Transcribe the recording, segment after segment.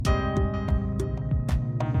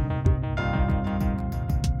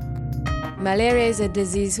Malaria is a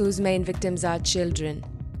disease whose main victims are children.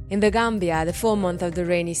 In the Gambia, the 4 months of the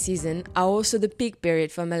rainy season are also the peak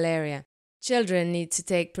period for malaria. Children need to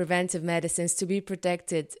take preventive medicines to be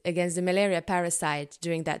protected against the malaria parasite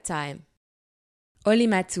during that time.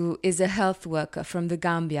 Olimatou is a health worker from the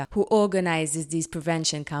Gambia who organizes these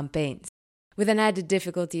prevention campaigns, with an added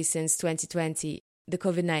difficulty since 2020, the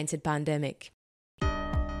COVID-19 pandemic.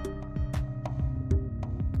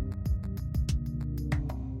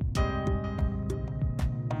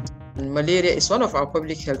 Malaria is one of our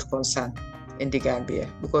public health concerns in the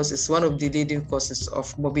Gambia because it's one of the leading causes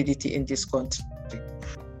of morbidity in this country.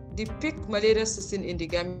 The peak malaria season in the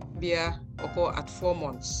Gambia occurs at 4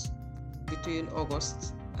 months between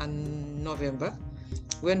August and November,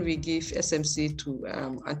 when we give SMC to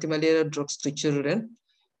anti-malaria drugs to children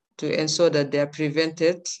to ensure that they are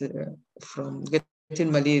prevented from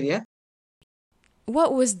getting malaria.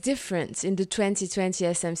 What was different in the 2020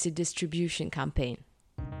 SMC distribution campaign?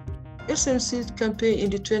 SMC campaign in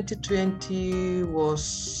the 2020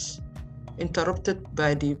 was interrupted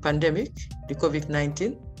by the pandemic, the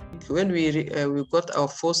COVID-19. When we got our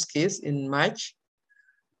first case in March,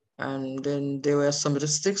 and then there were some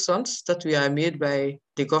restrictions that were made by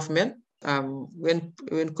the government. When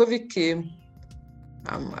COVID came,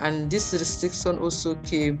 and this restriction also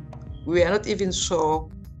came, we are not even sure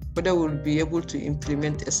whether we'll be able to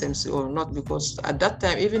implement SMC or not, because at that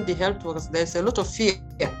time, even the health workers, there's a lot of fear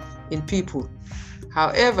in people.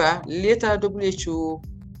 However, later WHO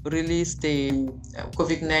released the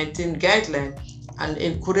COVID-19 guideline and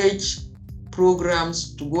encouraged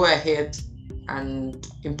programs to go ahead and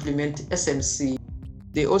implement SMC.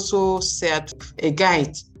 They also set a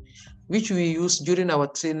guide which we use during our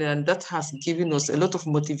training, and that has given us a lot of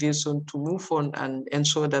motivation to move on and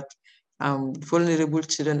ensure that vulnerable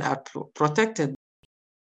children are protected.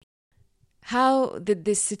 How did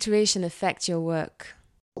this situation affect your work?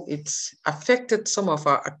 It affected some of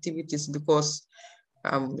our activities because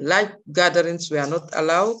large gatherings were not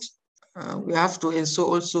allowed. We have to ensure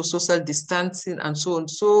also social distancing and so on.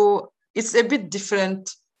 So it's a bit different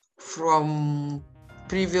from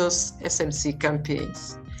previous SMC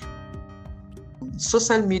campaigns.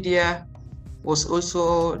 Social media was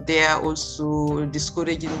also there, also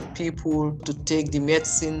discouraging people to take the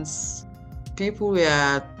medicines. People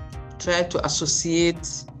were trying to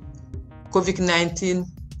associate COVID-19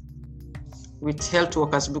 with health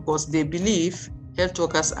workers because they believe health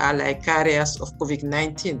workers are like carriers of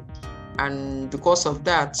COVID-19. And because of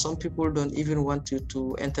that, some people don't even want you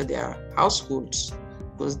to enter their households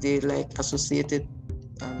because they like associated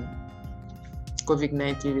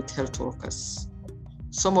COVID-19 with health workers.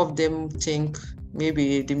 Some of them think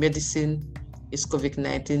maybe the medicine is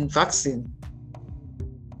COVID-19 vaccine.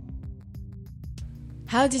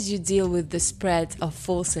 How did you deal with the spread of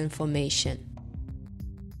false information?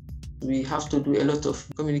 We have to do a lot of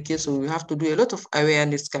communication. We have to do a lot of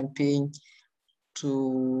awareness campaign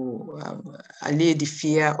to allay the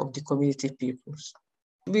fear of the community peoples.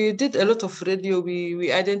 We did a lot of radio.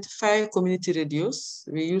 We identify community radios.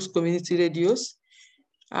 We use community radios.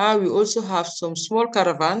 We also have some small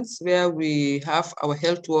caravans where we have our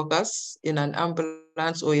health workers in an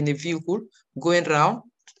ambulance or in a vehicle going around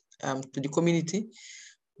to the community.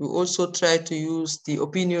 We also try to use the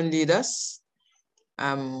opinion leaders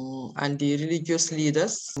and the religious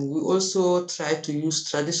leaders. We also try to use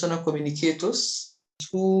traditional communicators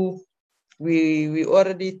who we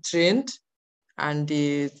already trained, and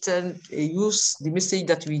they use the message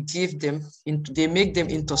that we give them, they make them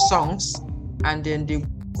into songs, and then they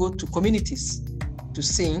go to communities to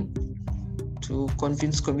sing, to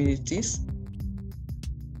convince communities.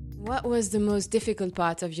 What was the most difficult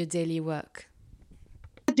part of your daily work?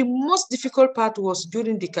 The most difficult part was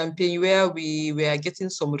during the campaign where we were getting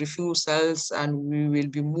some refusals, and we will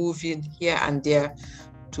be moving here and there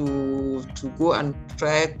to go and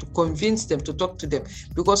try to convince them, to talk to them.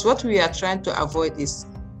 Because what we are trying to avoid is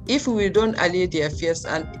if we don't allay their fears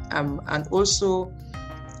and also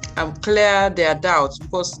clear their doubts,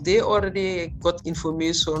 because they already got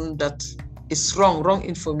information that is wrong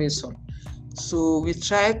information. So we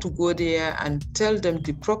try to go there and tell them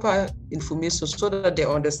the proper information so that they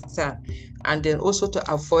understand, and then also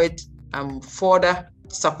to avoid further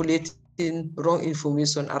circulating wrong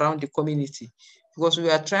information around the community, because we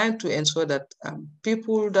are trying to ensure that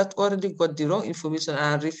people that already got the wrong information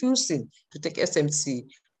and are refusing to take SMC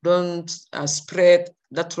don't spread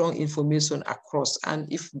that wrong information across.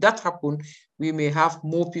 And if that happens, we may have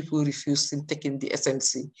more people refusing taking the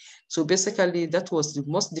SMC. So basically, that was the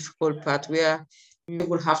most difficult part, where we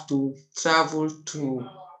will have to travel to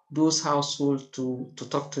those households to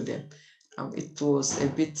talk to them. it was a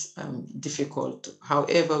bit difficult.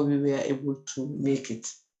 However, we were able to make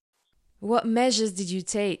it. What measures did you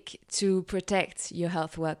take to protect your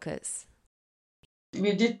health workers?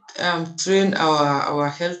 We did train our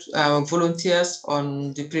health volunteers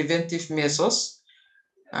on the preventive measures.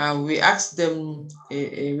 We asked them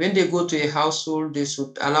when they go to a household, they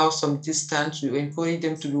should allow some distance. We encourage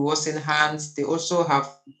them to be washing hands. They also have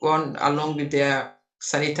gone along with their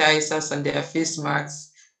sanitizers and their face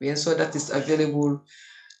masks. We ensure that is available.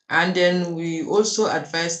 And then we also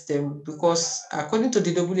advise them, because according to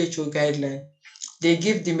the WHO guideline, they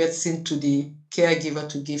give the medicine to the caregiver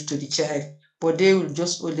to give to the child, but they will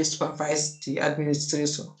just only supervise the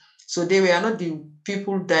administration. So they were not the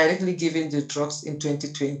people directly giving the drugs in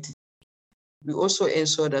 2020. We also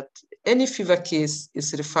ensure that any fever case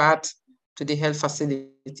is referred to the health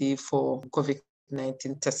facility for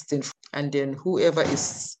COVID-19 testing. And then whoever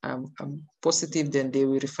is positive, then they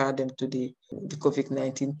will refer them to the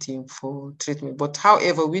COVID-19 team for treatment. But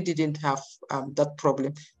however, we didn't have that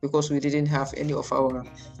problem because we didn't have any of our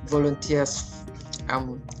volunteers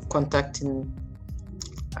contacting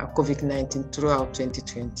COVID-19 throughout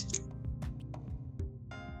 2020.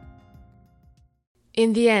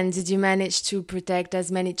 In the end, did you manage to protect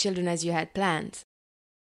as many children as you had planned?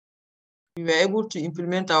 We were able to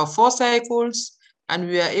implement our 4 cycles, and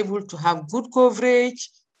we were able to have good coverage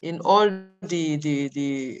in all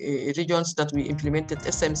the regions that we implemented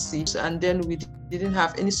SMC. And then we didn't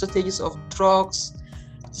have any shortages of drugs.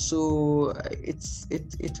 So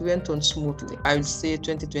it went on smoothly. I would say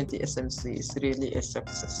 2020 SMC is really a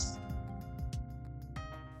success.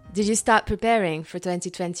 Did you start preparing for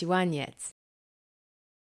 2021 yet?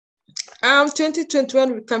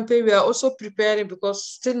 2021 campaign, we are also preparing because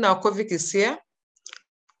still now COVID is here.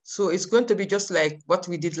 So it's going to be just like what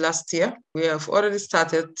we did last year. We have already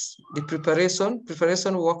started the preparation.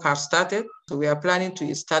 Preparation work has started. So we are planning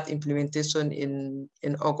to start implementation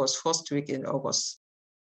in August, first week in August.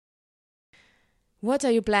 What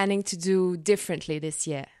are you planning to do differently this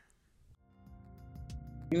year?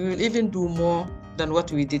 We will even do more than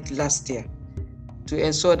what we did last year, to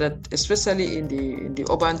ensure that, especially in the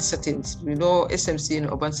urban settings, we know SMC in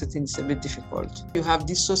urban settings is a bit difficult. You have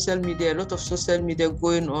this social media, a lot of social media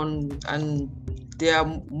going on, and they are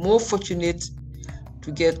more fortunate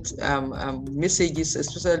to get messages,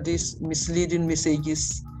 especially these misleading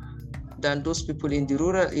messages, than those people in the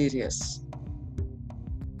rural areas.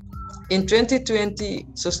 In 2020,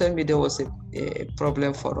 social media was a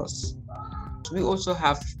problem for us. We also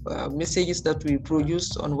have messages that we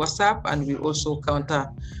produce on WhatsApp, and we also counter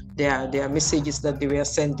their messages that they were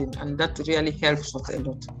sending, and that really helps us a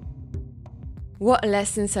lot. What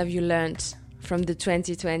lessons have you learned from the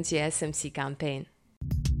 2020 SMC campaign?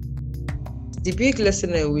 The big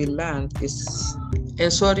lesson that we learned is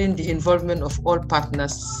ensuring the involvement of all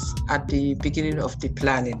partners at the beginning of the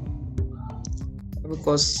planning,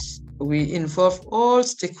 because we involve all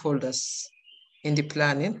stakeholders in the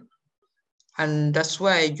planning. And that's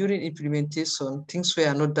why during implementation, things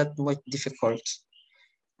were not that much difficult.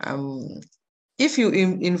 If you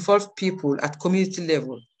involve people at community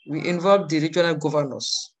level, we involve the regional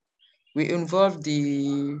governors, we involve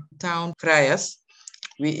the town criers,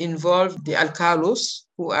 we involve the alcalos,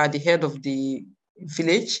 who are the head of the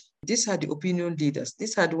village. These are the opinion leaders.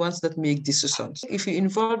 These are the ones that make decisions. If you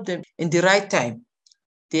involve them in the right time,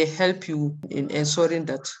 they help you in ensuring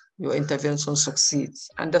that your intervention succeeds.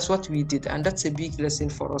 And that's what we did. And that's a big lesson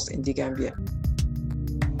for us in the Gambia.